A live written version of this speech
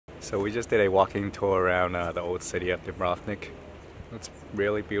So we just did a walking tour around the old city of Dubrovnik. It's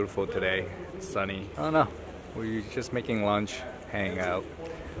really beautiful today. It's sunny. I don't know. We're just making lunch, hanging out.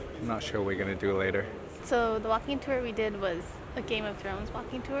 I'm not sure what we're gonna do later. So the walking tour we did was a Game of Thrones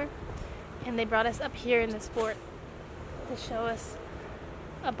walking tour, and they brought us up here in this fort to show us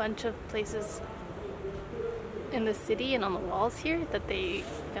a bunch of places in the city and on the walls here that they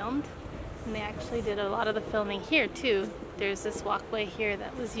filmed. And they actually did a lot of the filming here too. There's this walkway here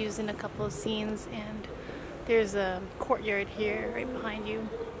that was used in a couple of scenes, and there's a courtyard here right behind you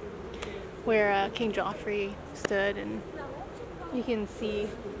where King Joffrey stood, and you can see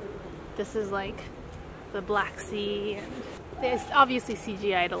this is like the Black Sea, and they obviously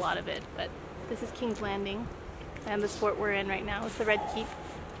CGI'd a lot of it, but this is King's Landing, and the fort we're in right now is the Red Keep.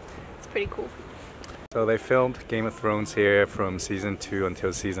 It's pretty cool. So they filmed Game of Thrones here from season 2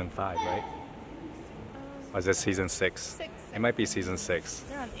 until season 5, right? Or is it season 6? 6. It might be season 6.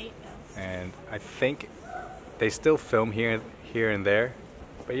 They're on 8 now. And I think they still film here and there.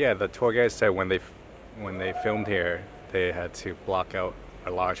 But yeah, the tour guide said when they filmed here, they had to block out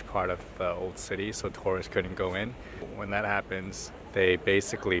a large part of the old city so tourists couldn't go in. When that happens, they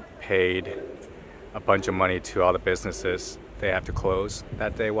basically paid a bunch of money to all the businesses. They have to close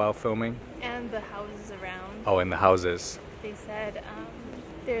that day while filming. And the houses around. Oh, and the houses. They said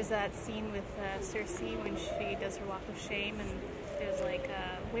there's that scene with Cersei when she does her walk of shame, and there's like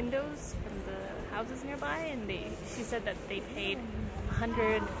windows from the houses nearby, and she said that they paid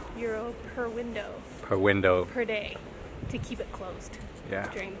 €100 per window. Per window. Per day to keep it closed. Yeah.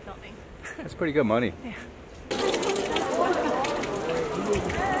 During the filming. That's pretty good money. Yeah.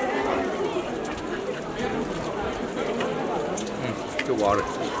 Good water.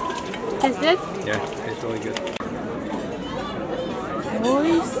 Tastes good? Yeah, tastes really good.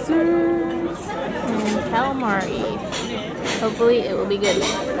 Oysters and calamari. Hopefully it will be good.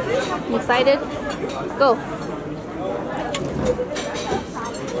 You excited? Go!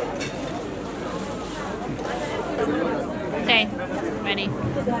 Okay, ready.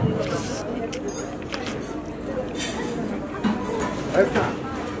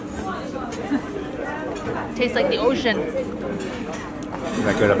 Tastes like the ocean. Is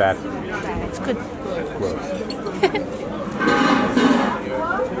that good or bad? It's good. Gross.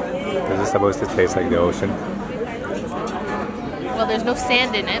 Is this supposed to taste like the ocean? Well, there's no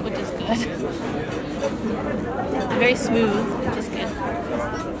sand in it, which is good. Very smooth, which is good.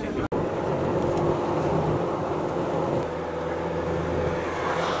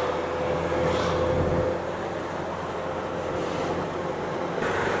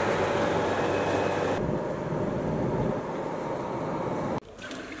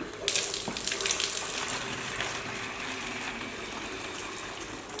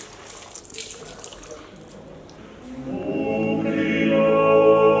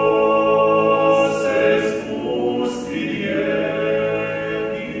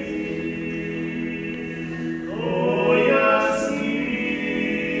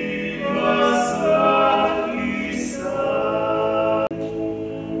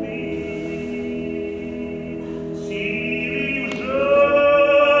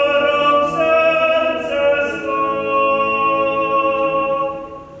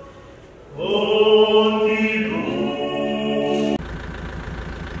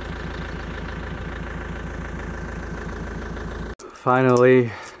 Finally,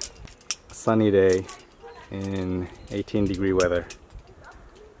 a sunny day in 18-degree weather,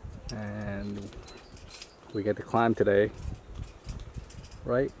 and we get to climb today,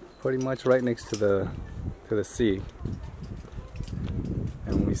 pretty much right next to the sea,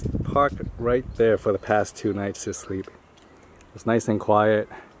 and we parked right there for the past 2 nights to sleep. It's nice and quiet,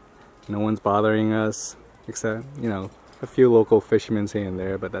 no one's bothering us except, you know, a few local fishermen here and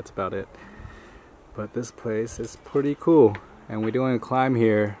there, but that's about it. But this place is pretty cool. And we're doing a climb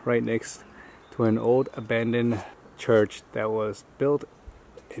here right next to an old abandoned church that was built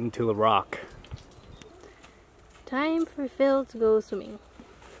into the rock. Time for Phil to go swimming.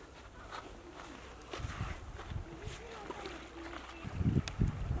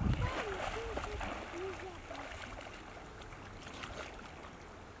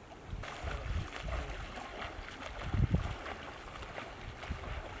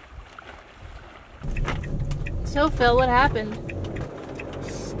 So Phil, what happened?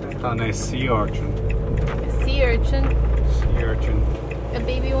 Stepped on a sea urchin. A sea urchin? Sea urchin. A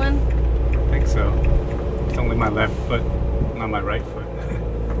baby one? I think so. It's only my left foot, not my right foot.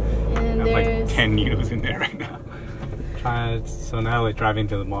 And I have there's like 10 needles in there right now. So now we're driving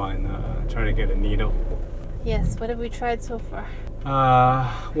to the mall and trying to get a needle. Yes, what have we tried so far?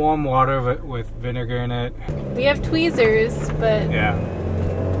 Warm water with vinegar in it. We have tweezers, but yeah,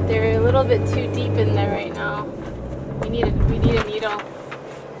 they're little bit too deep in there right now. We need a needle.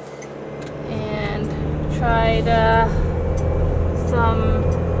 And tried some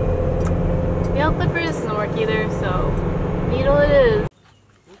nail clippers, doesn't work either, so needle it is.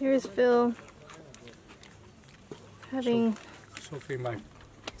 Here's Phil having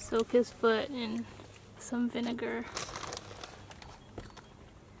soak his foot in some vinegar.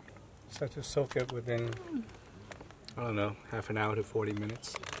 So to soak it within, I don't know, half an hour to 40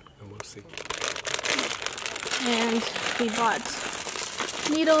 minutes, and we'll see. And we bought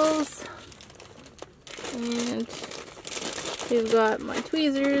needles, and we've got my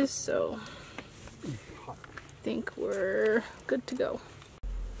tweezers, so I think we're good to go.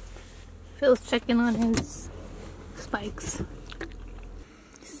 Phil's checking on his spikes.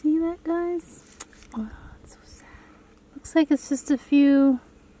 See that, guys? Oh, it's so sad. Looks like it's just a few.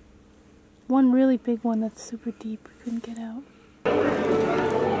 One really big one that's super deep. We couldn't get out.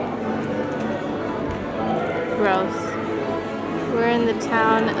 Gross. We're in the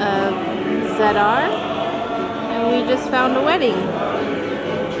town of Zadar, and we just found a wedding.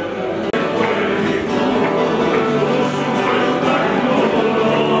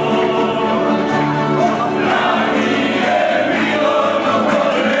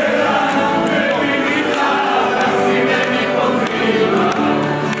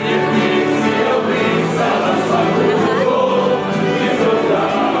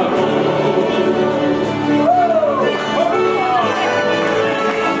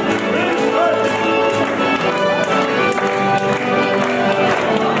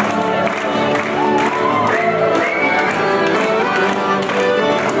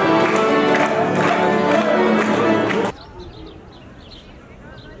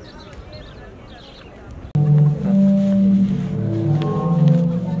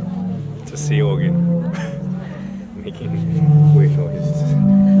 Sea organ making weird noises.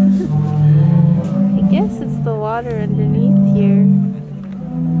 I guess it's the water underneath here.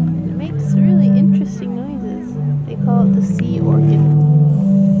 It makes really interesting noises. They call it the sea organ.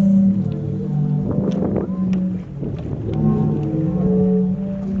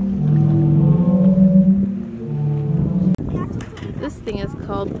 This thing is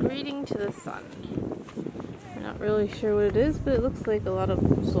called Greeting to the Sun. I'm not really sure what it is, but it looks like a lot of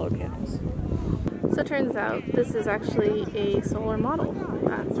solar panels. So it turns out this is actually a solar model.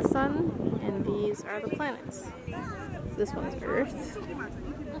 That's the sun, and these are the planets. This one's Earth.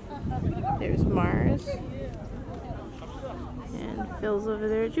 There's Mars. And Phil's over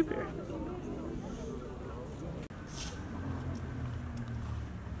there at Jupiter.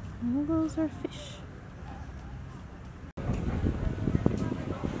 All those are fish.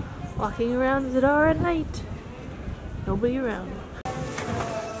 Walking around Zadar at night. Nobody around.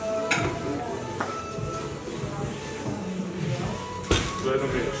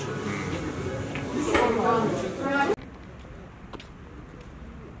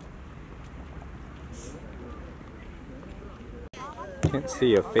 Can't see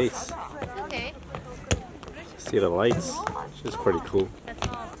your face. Okay. See the lights. It's just pretty cool.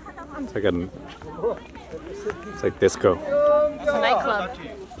 It's like it's like disco. It's a nightclub.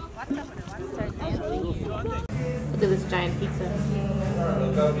 Look at this giant pizza.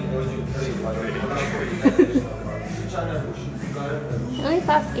 It only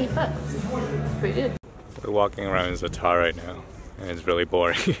costs $8. It's pretty good. We're walking around Zatar right now, and it's really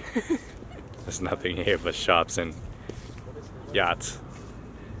boring. There's nothing here but shops and yachts.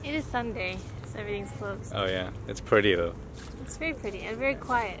 It is Sunday, so everything's closed. Oh yeah, it's pretty though. It's very pretty and very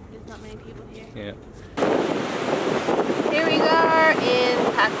quiet. There's not many people here. Yeah. Here we are in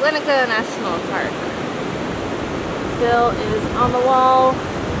Paklenica National Park. Phil is on the wall,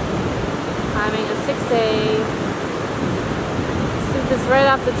 climbing a 6A. Since it's right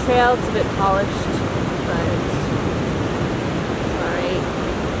off the trail, it's a bit polished, but it's alright.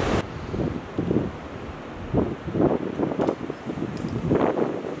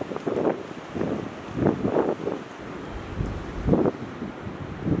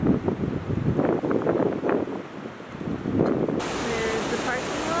 There's the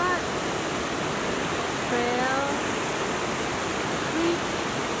parking lot, trail, creek.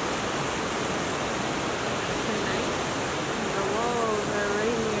 It's nice. The walls are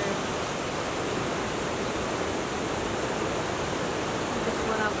right here. Just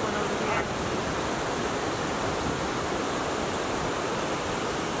went up one over here.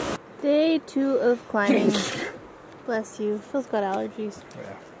 Day 2 of climbing. Bless you. Phil's got allergies.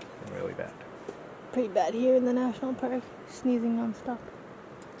 Yeah, really bad. Pretty bad here in the national park. Sneezing non-stop.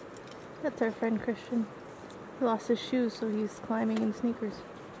 That's our friend Christian. He lost his shoes, so he's climbing in sneakers.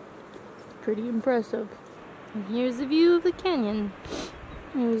 Pretty impressive. And here's the view of the canyon.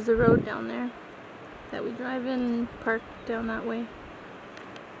 There's the road down there that we drive in and park down that way.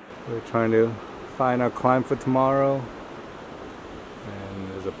 We're trying to find our climb for tomorrow.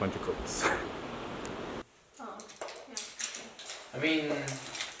 And there's a bunch of goats. Oh, yeah. I mean,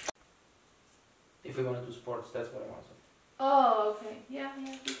 if we want to do sports, that's what I want to say. Oh, okay. Yeah,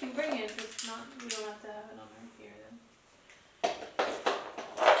 yeah, we can bring it, just not, we don't have to have it on our gear then.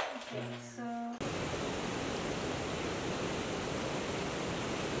 Okay, so...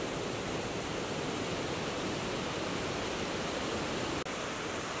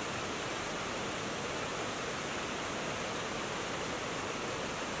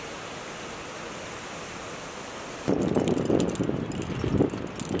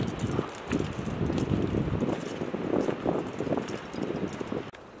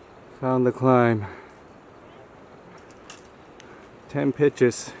 Found the climb. 10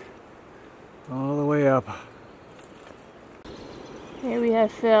 pitches all the way up. Here we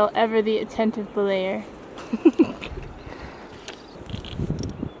have Phil, ever the attentive belayer.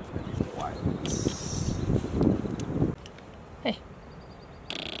 Hey.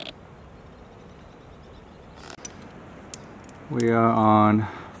 We are on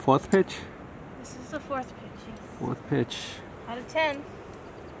 4th pitch. This is the 4th pitch. Yes. 4th pitch. Out of 10.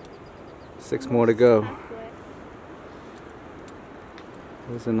 6 more to go. Halfway.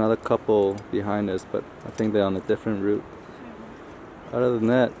 There's another couple behind us, but I think they're on a different route. Other than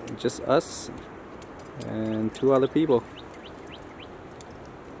that, just us and 2 other people.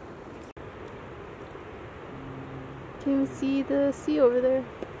 Can you see the sea over there?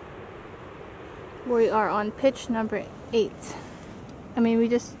 We are on pitch number 8. I mean,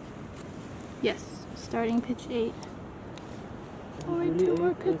 yes, starting pitch 8. Only 2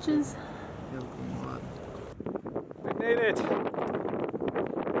 more pitches. We made it!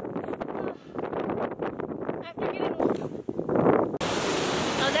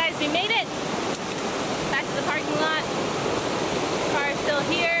 Oh guys, we made it! Back to the parking lot. Car is still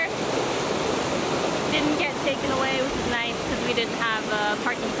here. Didn't get taken away, which is nice because we didn't have a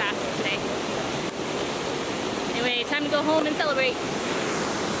parking pass today. Anyway, time to go home and celebrate.